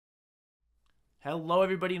Hello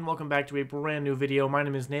everybody and welcome back to a brand new video. My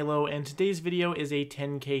name is Nalo and today's video is a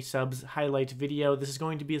 10k subs highlight video. This is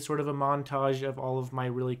going to be a sort of a montage of all of my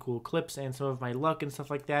really cool clips and some of my luck and stuff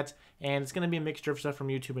like that. And it's going to be a mixture of stuff from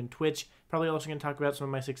YouTube and Twitch. Probably also going to talk about some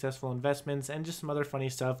of my successful investments and just some other funny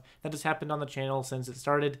stuff that has happened on the channel since it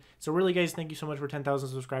started. So really guys, thank you so much for 10,000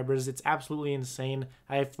 subscribers. It's absolutely insane.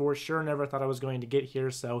 I for sure never thought I was going to get here,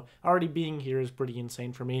 so already being here is pretty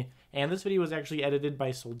insane for me. And this video was actually edited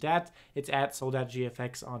by Soldat. It's at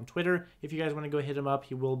SoldatGFX on Twitter. If you guys want to go hit him up,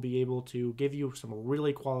 he will be able to give you some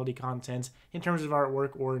really quality content in terms of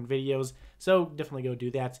artwork or in videos. So definitely go do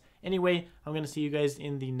that. Anyway, I'm going to see you guys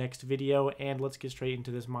in the next video, and let's get straight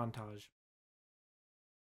into this montage.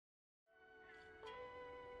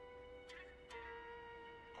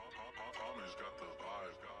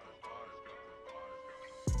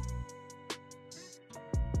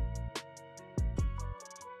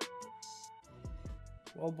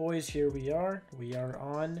 Well, boys, here we are. We are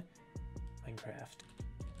on Minecraft.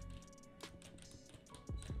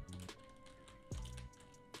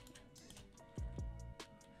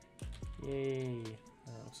 Yay.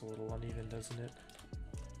 That looks a little uneven, doesn't it?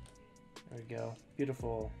 There we go.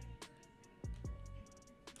 Beautiful.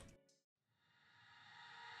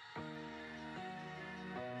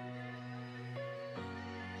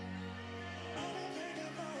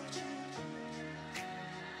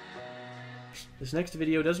 This next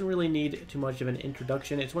video doesn't really need too much of an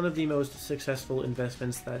introduction. It's one of the most successful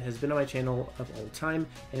investments that has been on my channel of all time,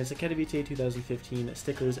 and it's a Katowice 2015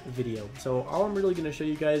 stickers video. So all I'm really going to show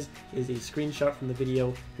you guys is a screenshot from the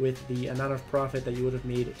video with the amount of profit that you would have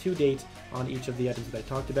made to date on each of the items that I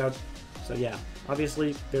talked about. So yeah,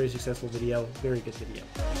 obviously, very successful video, very good video.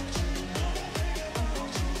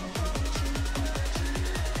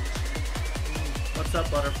 What's up,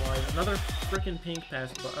 butterfly? Another freaking pink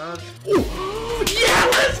pass. Yeah,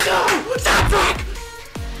 let's go! Stat track!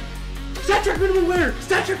 Stat track minimum wear!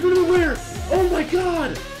 Stat track minimum wear! Oh my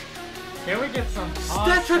god! Can we get some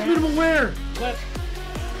stat track minimum wear? What?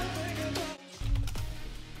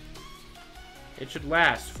 It should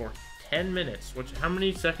last for 10 minutes. Which, how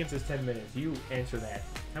many seconds is 10 minutes? You answer that.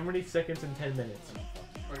 How many seconds in 10 minutes?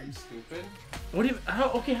 Are you stupid? What do you?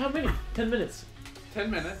 Okay, how many? 10 minutes. 10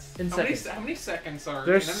 minutes. How many seconds are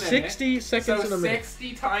there's in a minute? 60 seconds in a minute.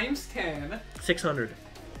 60 times 10. 600.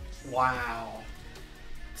 Wow.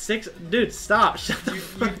 Dude, stop. Shut the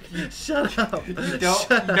fuck. Shut up. You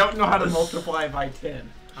don't know how to multiply by 10.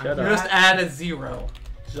 Shut up. Just add a 0.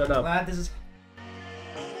 Shut up. Glad this is...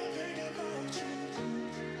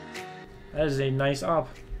 That is a nice op.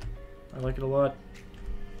 I like it a lot.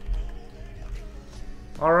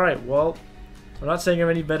 Alright, well, I'm not saying I'm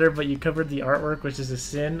any better, but you covered the artwork, which is a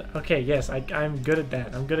sin. Okay, yes, I'm good at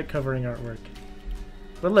that. I'm good at covering artwork.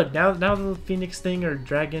 But look, now the phoenix thing or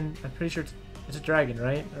dragon, I'm pretty sure it's a dragon,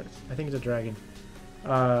 right? I think it's a dragon.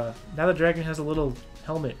 Now the dragon has a little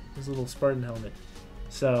helmet, his little Spartan helmet.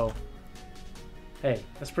 So, hey,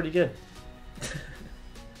 that's pretty good.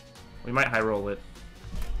 We might high roll it.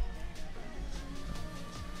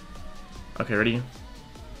 Okay, ready?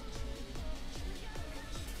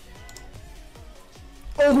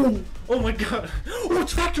 Oh! Oh my god! Oh,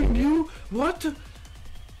 it's factory new? What?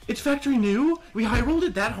 It's factory new? We high rolled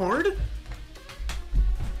it that hard?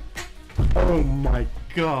 Oh my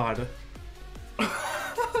god.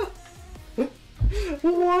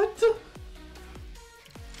 What?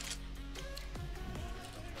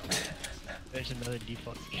 There's another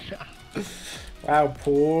default skin. Wow,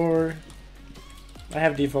 poor. I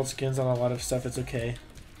have default skins on a lot of stuff, it's okay.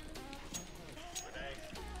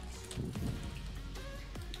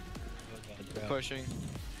 Pushing.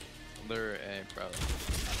 They're A, probably.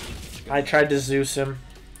 I tried to Zeus him.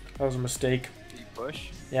 That was a mistake. Did he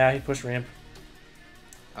push? Yeah, he pushed ramp.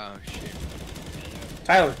 Oh shit.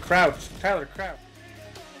 Tyler, crouch! Tyler, crouch!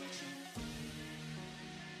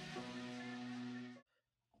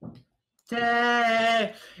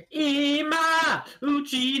 Te ima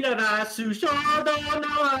uchi na sushodo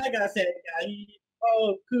no aga sekai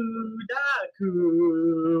okudaku.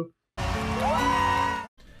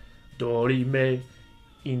 Dorime,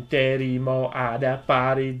 interimo ada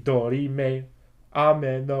pari dorime,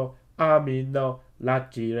 ameno, amino,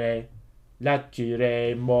 lachiremo,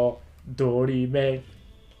 dorime,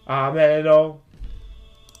 ameno,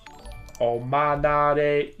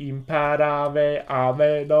 omanare, imparave,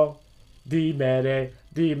 ameno, dimere,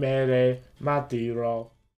 matiro.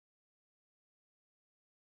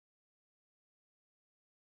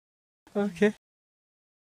 Okay.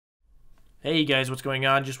 Hey guys, what's going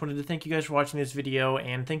on? Just wanted to thank you guys for watching this video,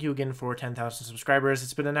 and thank you again for 10,000 subscribers.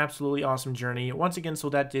 It's been an absolutely awesome journey. Once again,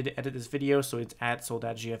 Soldat did edit this video, so it's at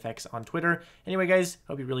SoldatGFX on Twitter. Anyway guys,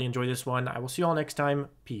 hope you really enjoy this one. I will see you all next time.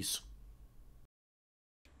 Peace.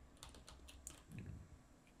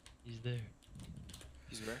 He's there.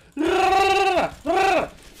 He's where?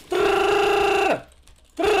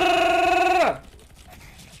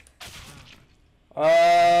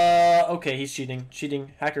 Okay, he's cheating.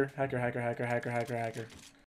 Cheating. Hacker.